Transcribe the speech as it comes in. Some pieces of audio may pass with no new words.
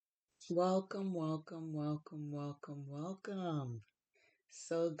Welcome, welcome, welcome, welcome, welcome.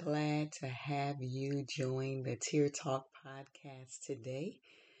 So glad to have you join the Tear Talk podcast today.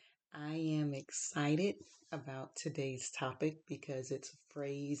 I am excited about today's topic because it's a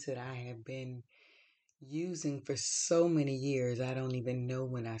phrase that I have been using for so many years. I don't even know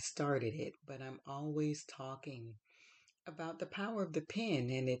when I started it, but I'm always talking about the power of the pen.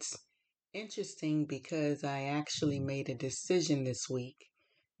 And it's interesting because I actually made a decision this week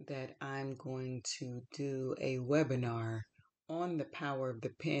that I'm going to do a webinar on the power of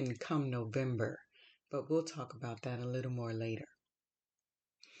the pen come November, but we'll talk about that a little more later.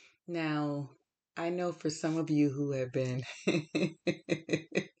 Now, I know for some of you who have been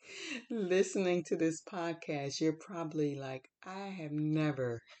listening to this podcast, you're probably like, I have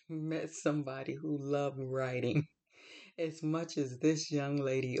never met somebody who loved writing as much as this young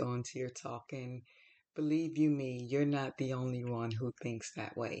lady on Tier Talk. And believe you me, you're not the only one who thinks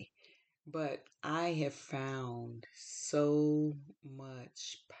that way. But I have found so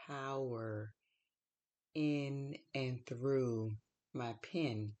much power in and through my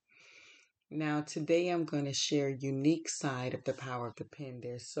pen. Now, today I'm going to share a unique side of the power of the pen.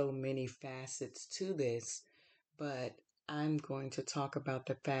 There's so many facets to this, but I'm going to talk about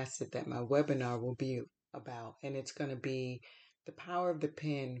the facet that my webinar will be about, and it's going to be the power of the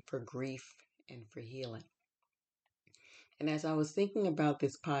pen for grief and for healing. And as I was thinking about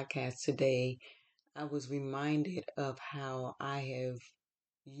this podcast today, I was reminded of how I have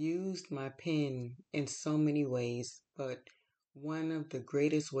used my pen in so many ways, but one of the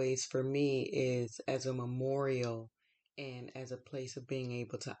greatest ways for me is as a memorial and as a place of being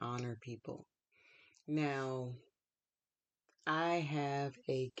able to honor people. Now, I have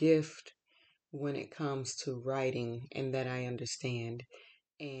a gift when it comes to writing, and that I understand,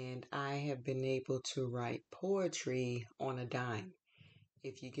 and I have been able to write poetry on a dime.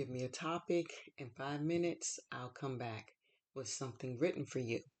 If you give me a topic in 5 minutes, I'll come back with something written for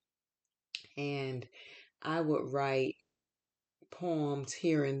you. And I would write poems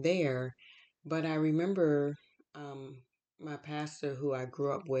here and there, but I remember my pastor who I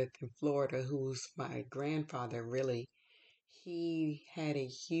grew up with in Florida, who's my grandfather, really, he had a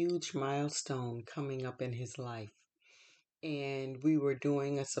huge milestone coming up in his life. And we were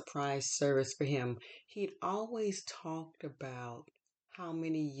doing a surprise service for him. He'd always talked about how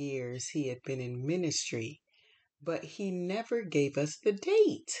many years he had been in ministry, but he never gave us the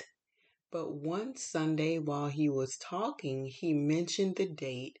date. But one Sunday while he was talking, he mentioned the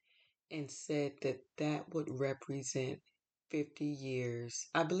date and said that that would represent 50 years.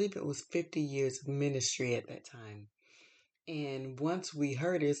 I believe it was 50 years of ministry at that time. And once we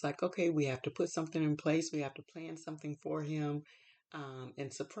heard it, it's like, okay, we have to put something in place. We have to plan something for him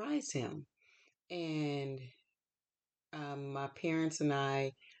and surprise him. And my parents and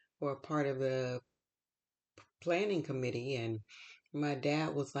I were part of the planning committee, and my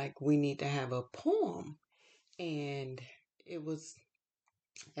dad was like, we need to have a poem. And it was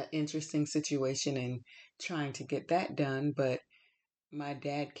an interesting situation in trying to get that done. But my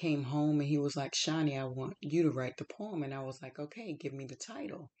dad came home and he was like, Shani, I want you to write the poem. And I was like, okay, give me the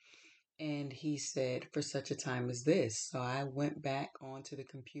title. And he said, for such a time as this. So I went back onto the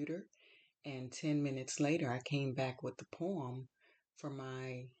computer, and 10 minutes later, I came back with the poem for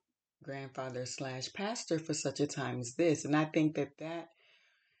my grandfather slash pastor for such a time as this. And I think that that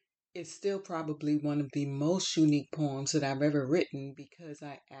is still probably one of the most unique poems that I've ever written, because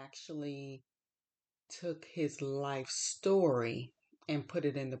I actually took his life story and put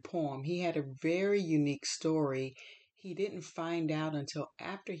it in the poem. He had a very unique story. He didn't find out until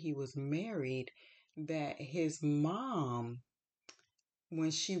after he was married that his mom,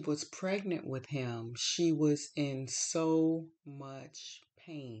 when she was pregnant with him, she was in so much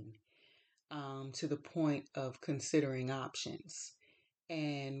pain, to the point of considering options.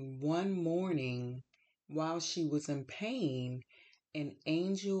 And one morning, while she was in pain, an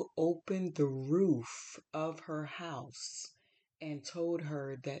angel opened the roof of her house and told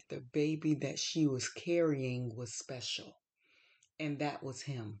her that the baby that she was carrying was special. And that was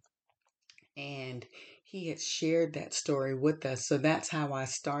him. And he had shared that story with us. So that's how I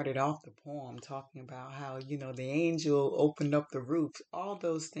started off the poem, talking about how, the angel opened up the roof, all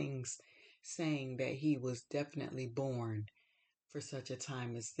those things, saying that he was definitely born for such a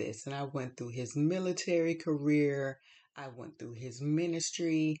time as this. And I went through his military career, I went through his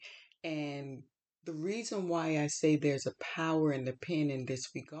ministry, and the reason why I say there's a power in the pen in this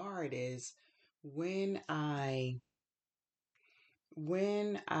regard is when I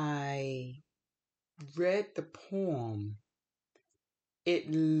read the poem, it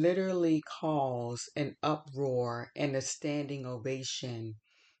literally caused an uproar and a standing ovation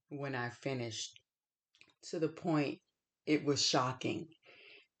when I finished, to the point it was shocking.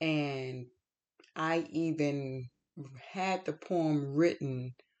 And I even had the poem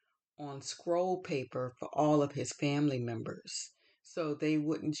written on scroll paper for all of his family members so they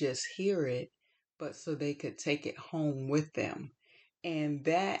wouldn't just hear it, but so they could take it home with them. And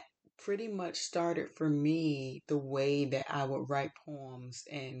that pretty much started for me the way that I would write poems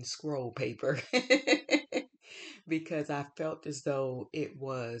in scroll paper because I felt as though it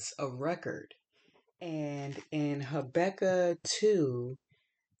was a record. And in Habakkuk 2,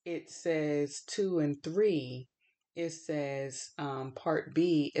 it says 2 and 3, it says, part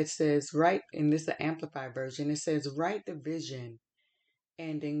B, it says, write, and this is the Amplified version, it says, write the vision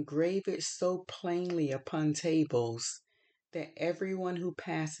and engrave it so plainly upon tables that everyone who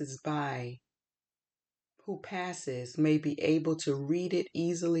passes may be able to read it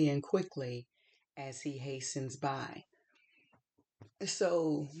easily and quickly as he hastens by.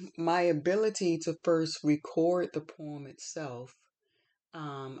 So my ability to first record the poem itself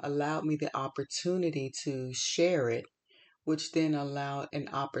allowed me the opportunity to share it, which then allowed an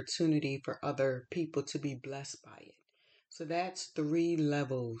opportunity for other people to be blessed by it. So that's 3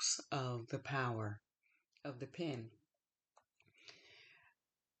 levels of the power of the pen.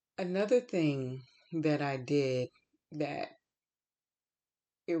 Another thing that I did that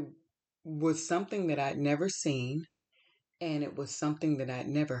it was something that I'd never seen and it was something that I'd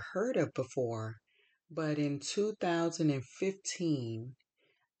never heard of before. But in 2015,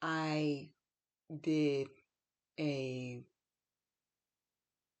 I did a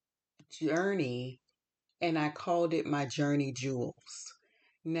journey and I called it my Journey Jewels.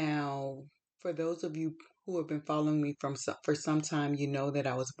 Now, for those of you who have been following me for some time, you know that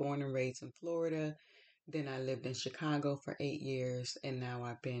I was born and raised in Florida. Then I lived in Chicago for 8 years, and now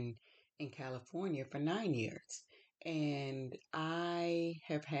I've been in California for 9 years. And I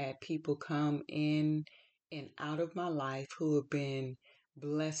have had people come in and out of my life who have been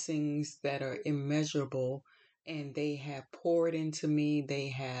blessings that are immeasurable, and they have poured into me. They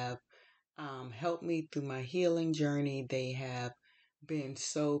have helped me through my healing journey. They have been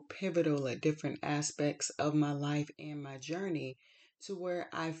so pivotal at different aspects of my life and my journey to where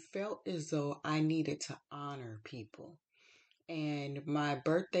I felt as though I needed to honor people. And my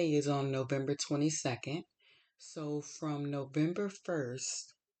birthday is on November 22nd. So from November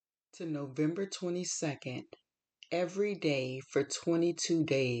 1st to November 22nd, every day for 22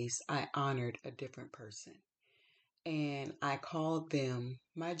 days, I honored a different person. And I called them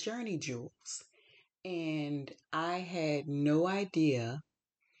my journey jewels. And I had no idea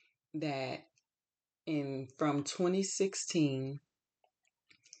that in from 2016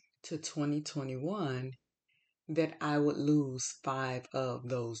 to 2021 that I would lose 5 of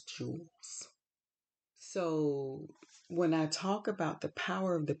those jewels. So when I talk about the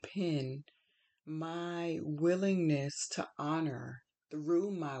power of the pen, my willingness to honor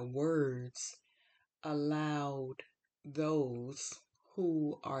through my words allowed those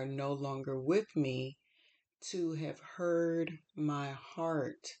who are no longer with me to have heard my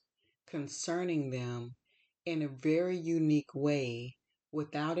heart concerning them in a very unique way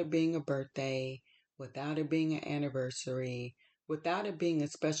without it being a birthday, without it being an anniversary, without it being a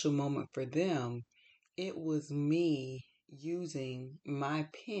special moment for them. It was me using my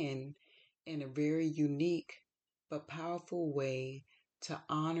pen in a very unique but powerful way to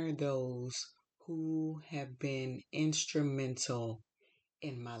honor those who have been instrumental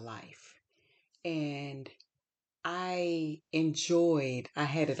in my life. And I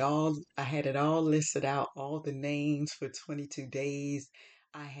had it all listed out, all the names for 22 days.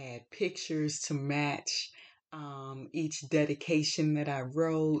 I had pictures to match each dedication that I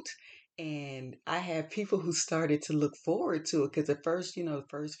wrote. And I had people who started to look forward to it because at first, the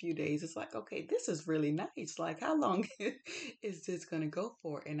first few days, it's like, okay, this is really nice. Like, how long is this going to go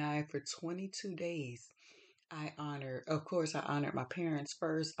for? And for 22 days, of course, I honored my parents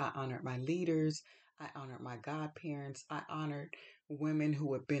first. I honored my leaders. I honored my godparents. I honored women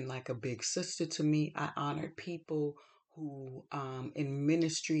who have been like a big sister to me. I honored people who in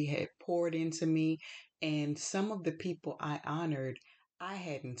ministry had poured into me. And some of the people I honored, I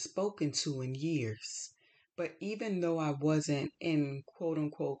hadn't spoken to in years. But even though I wasn't in quote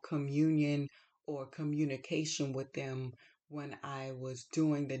unquote communion or communication with them when I was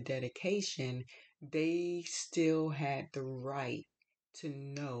doing the dedication, they still had the right to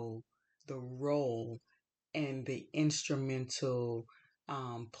know the role and the instrumental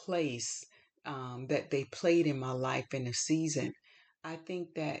place that they played in my life in a season. I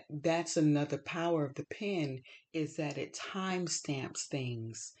think that that's another power of the pen is that it timestamps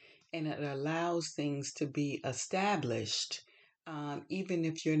things and it allows things to be established Even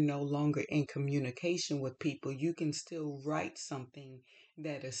if you're no longer in communication with people, you can still write something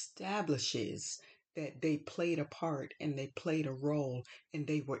that establishes that they played a part and they played a role and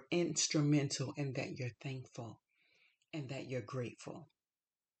they were instrumental, and that you're thankful and that you're grateful.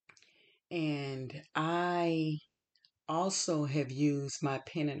 And I also have used my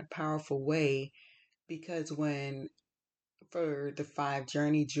pen in a powerful way, because when for the five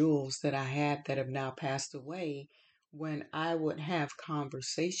journey jewels that I had that have now passed away, when I would have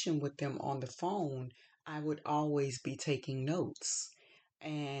conversation with them on the phone, I would always be taking notes.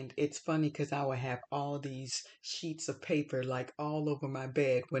 And it's funny because I would have all these sheets of paper like all over my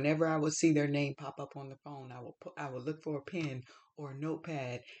bed. Whenever I would see their name pop up on the phone, I would look for a pen or a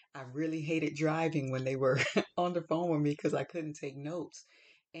notepad. I really hated driving when they were on the phone with me because I couldn't take notes.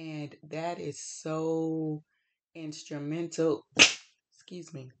 And that is so instrumental,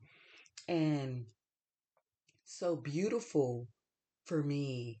 excuse me, and so beautiful for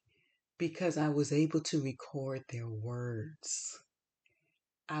me, because I was able to record their words.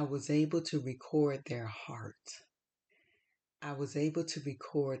 I was able to record their heart. I was able to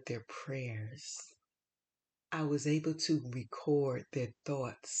record their prayers. I was able to record their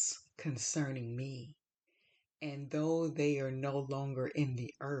thoughts concerning me. And though they are no longer in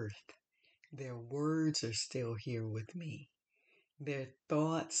the earth, their words are still here with me. Their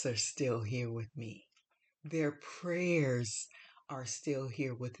thoughts are still here with me. Their prayers are still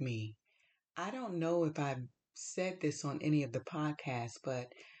here with me. I don't know if I've said this on any of the podcasts, but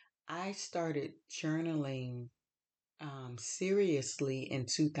I started journaling seriously in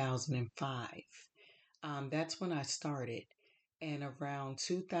 2005. That's when I started. And around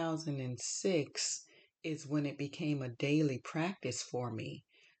 2006 is when it became a daily practice for me.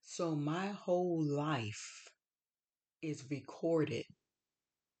 So my whole life is recorded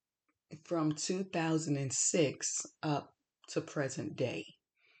from 2006 up to present day.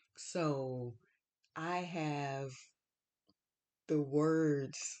 So I have the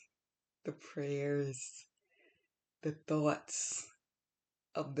words, the prayers, the thoughts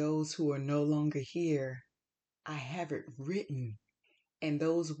of those who are no longer here. I have it written, and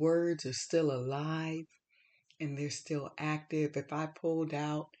those words are still alive and they're still active. If I pulled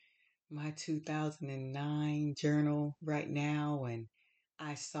out my 2009 journal right now and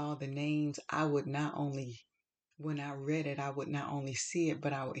I saw the names, I would not only when I read it, I would not only see it,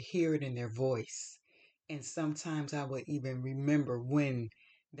 but I would hear it in their voice. And sometimes I would even remember when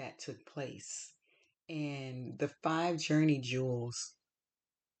that took place. And the five journey jewels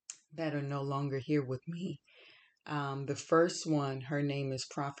that are no longer here with me. The first one, her name is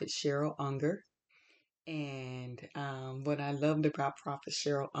Prophet Cheryl Unger. And what I loved about Prophet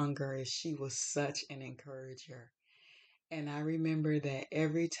Cheryl Unger is she was such an encourager. And I remember that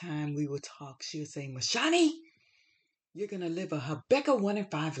every time we would talk, she would say, "MaShani, you're going to live a Habakkuk 1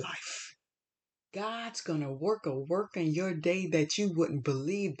 and 5 life. God's going to work a work in your day that you wouldn't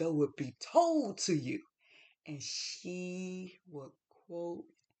believe, though it be told to you." And she would quote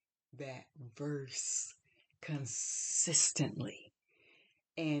that verse consistently.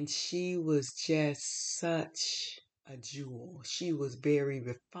 And she was just such a jewel. She was very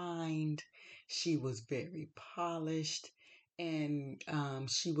refined. She was very polished. And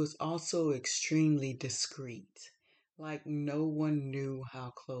she was also extremely discreet. Like no one knew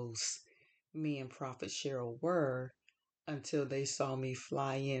how close me and Prophet Cheryl were until they saw me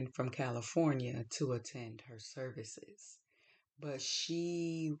fly in from California to attend her services. But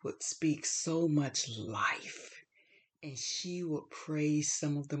she would speak so much life, and she would pray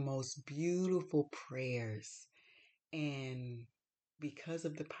some of the most beautiful prayers. And because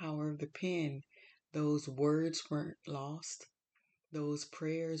of the power of the pen, those words weren't lost, those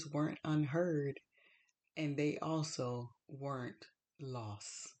prayers weren't unheard, and they also weren't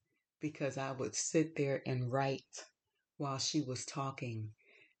lost, because I would sit there and write while she was talking.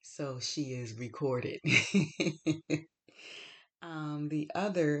 So she is recorded. The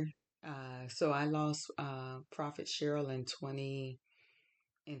other, so I lost Prophet Cheryl in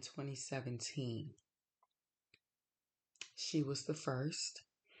 2017. She was the first.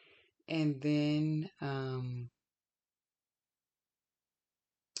 And then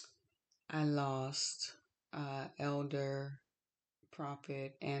I lost Elder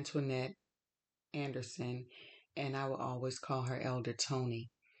Prophet Antoinette Anderson, and I will always call her Elder Tony.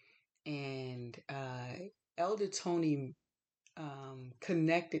 And Elder Tony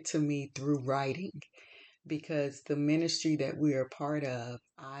connected to me through writing, because the ministry that we are part of,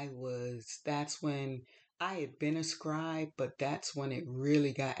 that's when I had been a scribe, but that's when it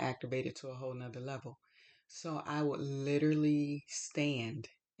really got activated to a whole nother level. So I would literally stand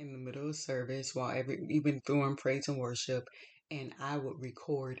in the middle of service while even during praise and worship, and I would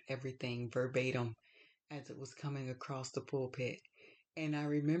record everything verbatim as it was coming across the pulpit. And I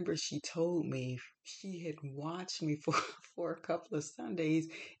remember she told me she had watched me for, for a couple of Sundays,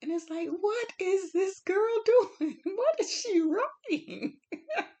 and it's like, what is this girl doing? What is she writing?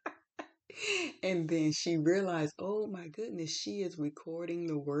 And then she realized, oh my goodness, she is recording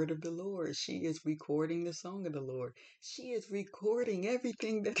the word of the Lord. She is recording the song of the Lord. She is recording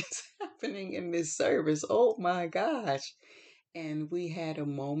everything that is happening in this service. Oh my gosh. And we had a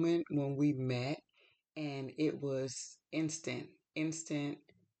moment when we met, and it was instant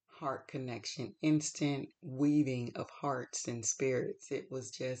heart connection, instant weaving of hearts and spirits. It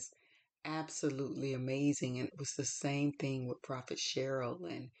was just absolutely amazing. And it was the same thing with Prophet Cheryl.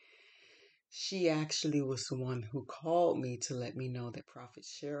 And she actually was the one who called me to let me know that Prophet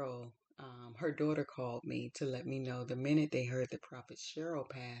Cheryl, her daughter called me to let me know the minute they heard that Prophet Cheryl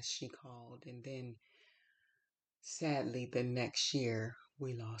passed, she called. And then sadly, the next year,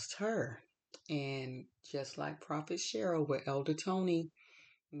 we lost her. And just like Prophet Cheryl with Elder Tony,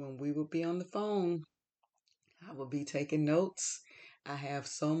 when we would be on the phone, I would be taking notes. I have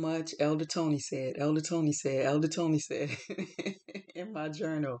so much Elder Tony said, Elder Tony said, Elder Tony said in my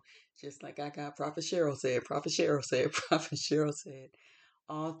journal. Just like I got Prophet Cheryl said, Prophet Cheryl said, Prophet Cheryl said,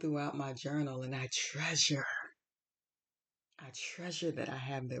 all throughout my journal. And I treasure that I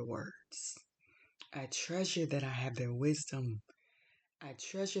have their words. I treasure that I have their wisdom. I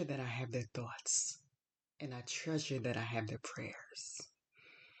treasure that I have their thoughts, and I treasure that I have their prayers.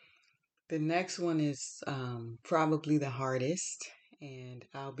 The next one is probably the hardest, and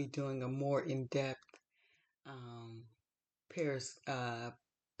I'll be doing a more in depth um, pairs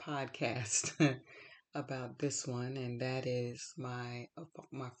podcast about this one, and that is my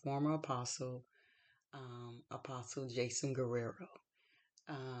former apostle, Apostle Jason Guerrero.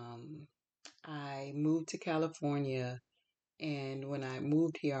 Um, I moved to California, and when I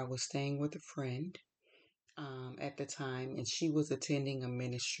moved here, I was staying with a friend at the time, and she was attending a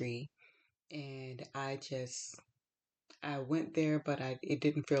ministry, and I went there, but it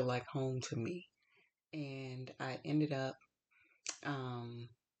didn't feel like home to me, and I ended up um,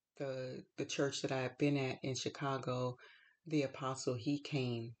 the church that I had been at in Chicago. The apostle, he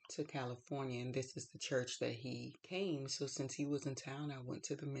came to California, and this is the church that he came. So since he was in town, I went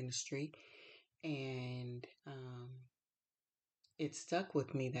to the ministry, and it stuck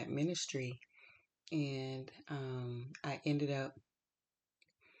with me, that ministry, and I ended up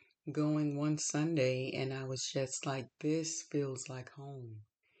going one Sunday, and I was just like, this feels like home.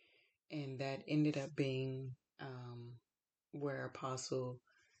 And that ended up being where Apostle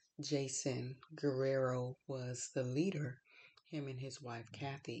Jason Guerrero was the leader, him and his wife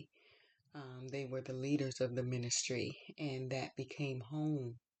Kathy. They were the leaders of the ministry, and that became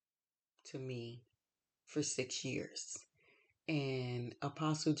home to me for 6 years. And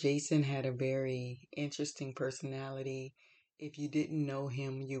Apostle Jason had a very interesting personality. If you didn't know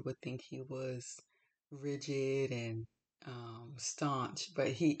him, you would think he was rigid and staunch, but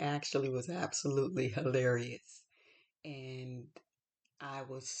he actually was absolutely hilarious. And I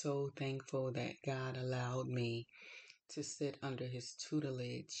was so thankful that God allowed me to sit under his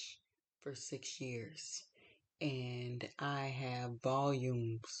tutelage for 6 years. And I have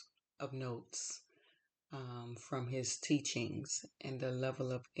volumes of notes from his teachings and the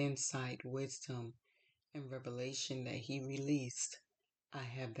level of insight, wisdom, and revelation that he released. I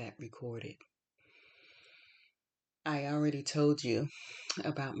have that recorded. I already told you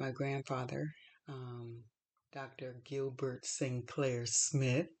about my grandfather, Dr. Gilbert Sinclair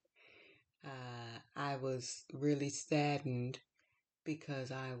Smith. I was really saddened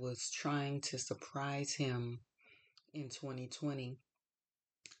because I was trying to surprise him in 2020.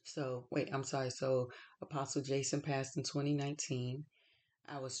 So, wait, I'm sorry. So, Apostle Jason passed in 2019.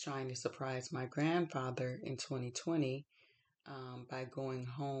 I was trying to surprise my grandfather in 2020 by going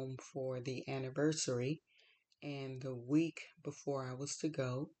home for the anniversary. And the week before I was to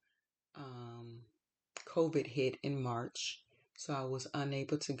go, um, COVID hit in March. So I was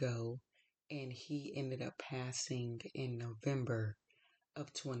unable to go. And he ended up passing in November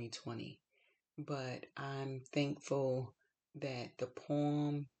of 2020. But I'm thankful that the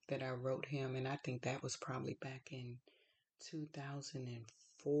poem that I wrote him, and I think that was probably back in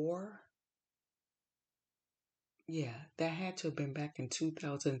 2004. Yeah, that had to have been back in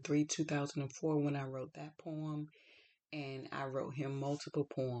 2003, 2004 when I wrote that poem. And I wrote him multiple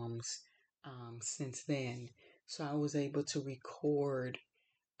poems since then. So I was able to record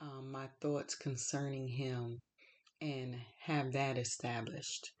my thoughts concerning him and have that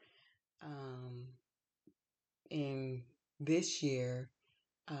established. In this year,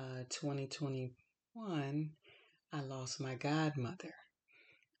 2021, I lost my godmother.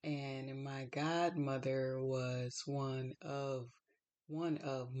 And my godmother was one of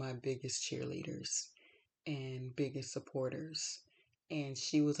my biggest cheerleaders and biggest supporters. And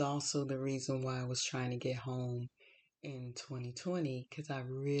she was also the reason why I was trying to get home in 2020 because I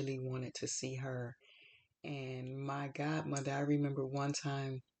really wanted to see her. And my godmother, I remember one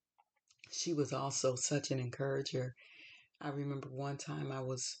time she was also such an encourager. I remember one time I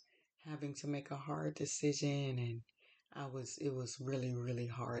was having to make a hard decision and it was really, really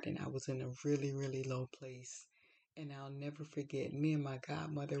hard and I was in a really, really low place. And I'll never forget me and my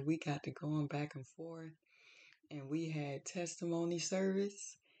godmother, we got to going back and forth and we had testimony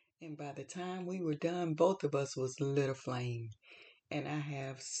service. And by the time we were done, both of us was lit aflame. And I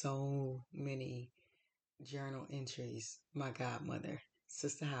have so many journal entries. My godmother,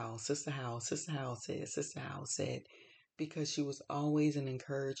 Sister Howell, Sister Howell, Sister Howell said, Sister Howell said, because she was always an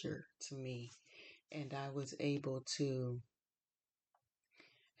encourager to me. And I was able to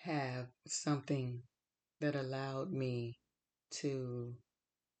have something that allowed me to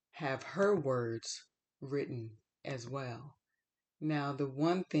have her words written as well. Now, the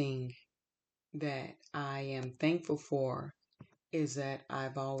one thing that I am thankful for is that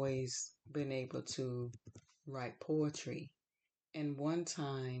I've always been able to write poetry. And one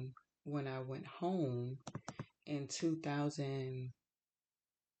time when I went home in 2000,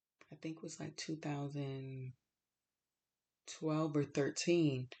 I think it was like 2012 or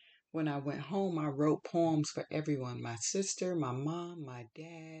 13, when I went home, I wrote poems for everyone, my sister, my mom, my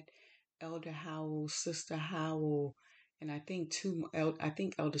dad, Elder Howell, Sister Howell, and I think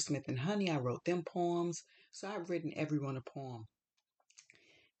Elder Smith and Honey, I wrote them poems. So I've written everyone a poem.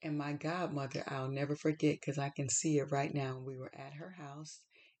 And my godmother, I'll never forget because I can see it right now. We were at her house,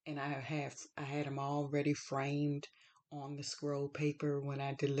 and I had them already framed on the scroll paper when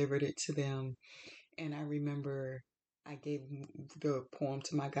I delivered it to them. And I remember I gave the poem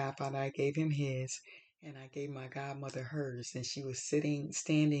to my godfather. I gave him his, and I gave my godmother hers. And she was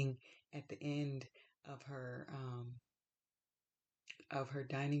standing at the end of her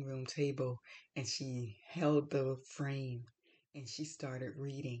dining room table, and she held the frame, and she started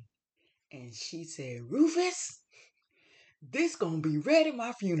reading. And she said, Rufus, this gonna be read at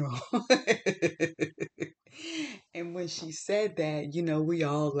my funeral. And when she said that, we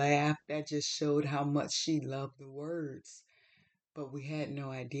all laughed. That just showed how much she loved the words. But we had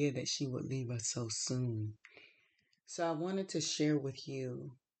no idea that she would leave us so soon. So I wanted to share with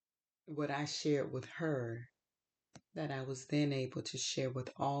you what I shared with her that I was then able to share with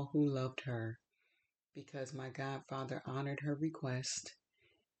all who loved her because my godfather honored her request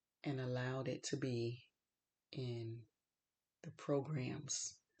and allowed it to be in the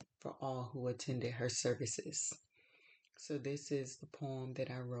programs for all who attended her services. So this is the poem that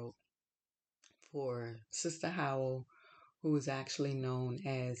I wrote for Sister Howell, who is actually known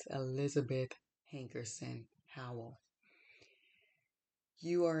as Elizabeth Hankerson Howell.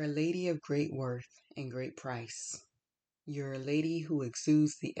 You are a lady of great worth and great price. You're a lady who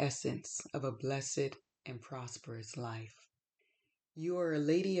exudes the essence of a blessed and prosperous life. You are a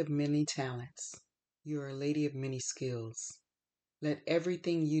lady of many talents. You are a lady of many skills. Let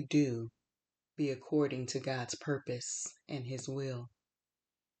everything you do be according to God's purpose and His will.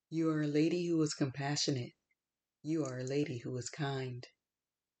 You are a lady who is compassionate. You are a lady who is kind.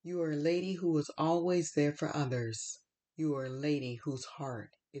 You are a lady who is always there for others. You are a lady whose heart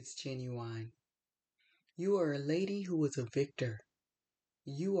is genuine. You are a lady who is a victor.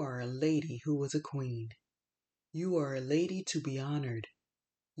 You are a lady who is a queen. You are a lady to be honored.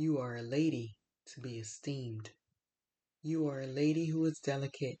 You are a lady to be esteemed. You are a lady who is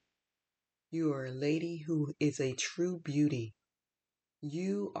delicate. You are a lady who is a true beauty.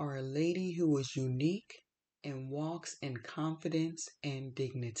 You are a lady who is unique and walks in confidence and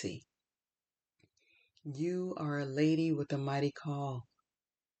dignity. You are a lady with a mighty call.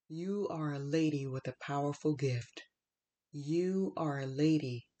 You are a lady with a powerful gift. You are a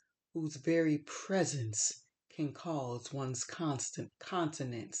lady whose very presence can cause one's constant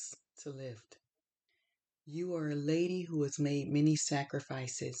continence to lift. You are a lady who has made many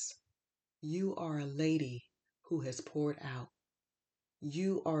sacrifices. You are a lady who has poured out.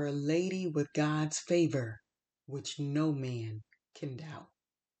 You are a lady with God's favor, which no man can doubt.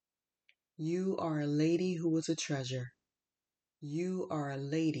 You are a lady who is a treasure. You are a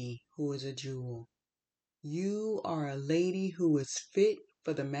lady who is a jewel. You are a lady who is fit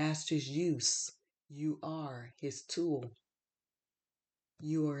for the Master's use. You are his tool.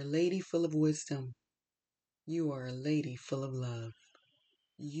 You are a lady full of wisdom. You are a lady full of love.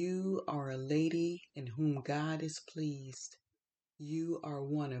 You are a lady in whom God is pleased. You are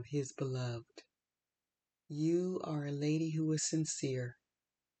one of his beloved. You are a lady who is sincere.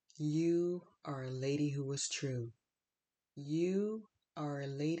 You are a lady who is true. You are a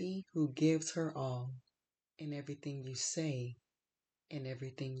lady who gives her all in everything you say and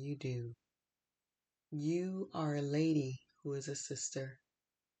everything you do. You are a lady who is a sister.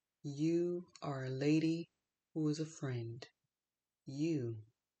 You are a lady who is a friend. You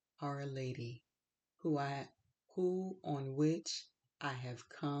are a lady who on which I have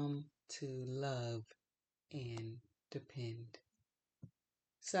come to love and depend.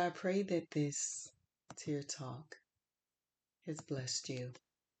 So I pray that this Tear Talk has blessed you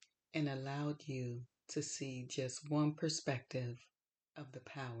and allowed you to see just one perspective of the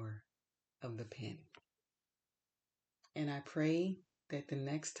power of the pen. And I pray that the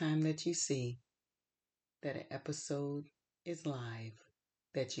next time that you see that an episode is live,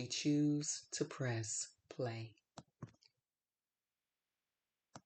 that you choose to press play.